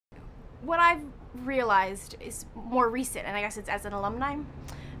what I've realized is more recent, and I guess it's as an alumni,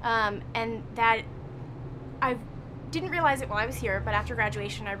 and that I didn't realize it while I was here, but after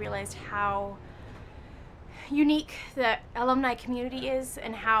graduation I realized how unique the alumni community is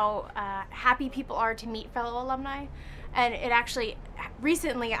and how happy people are to meet fellow alumni. And it actually,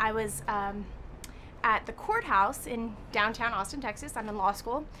 recently I was at the courthouse in downtown Austin, Texas. I'm in law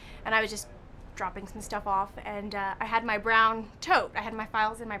school, and I was just dropping some stuff off, and I had my brown tote. I had my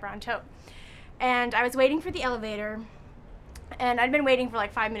files in my brown tote. And I was waiting for the elevator, and I'd been waiting for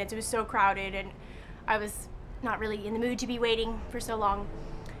like 5 minutes. It was so crowded, and I was not really in the mood to be waiting for so long.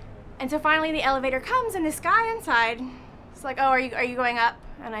 And so finally the elevator comes, and this guy inside is like, "Oh, are you going up?"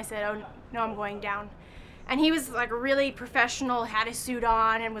 And I said, "Oh, no, I'm going down." And he was like really professional, had a suit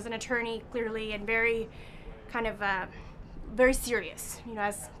on, and was an attorney clearly, and very kind of very serious, you know,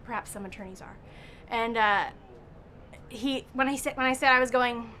 as perhaps some attorneys are. And when I said I was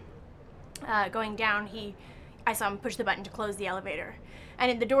going down, I saw him push the button to close the elevator,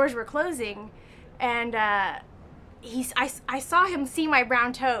 and the doors were closing, and I saw him see my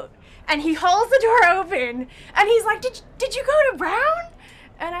brown tote, and he holds the door open, and he's like, did you go to Brown?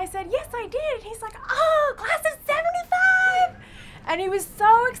 And I said, "Yes, I did." And he's like, "Oh, class of '75!" And he was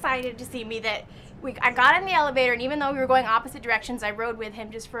so excited to see me that I got in the elevator, and even though we were going opposite directions, I rode with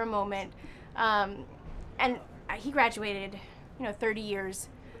him just for a moment. And he graduated, 30 years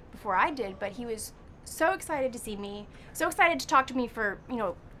before I did, but he was so excited to see me, so excited to talk to me for,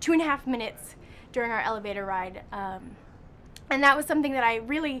 2.5 minutes during our elevator ride. And that was something that I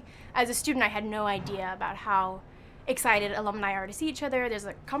really, as a student, I had no idea about how excited alumni are to see each other. There's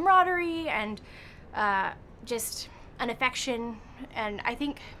a camaraderie and just an affection, and I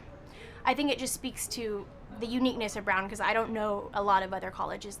think it just speaks to the uniqueness of Brown, because I don't know a lot of other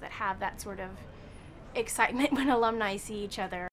colleges that have that sort of excitement when alumni see each other.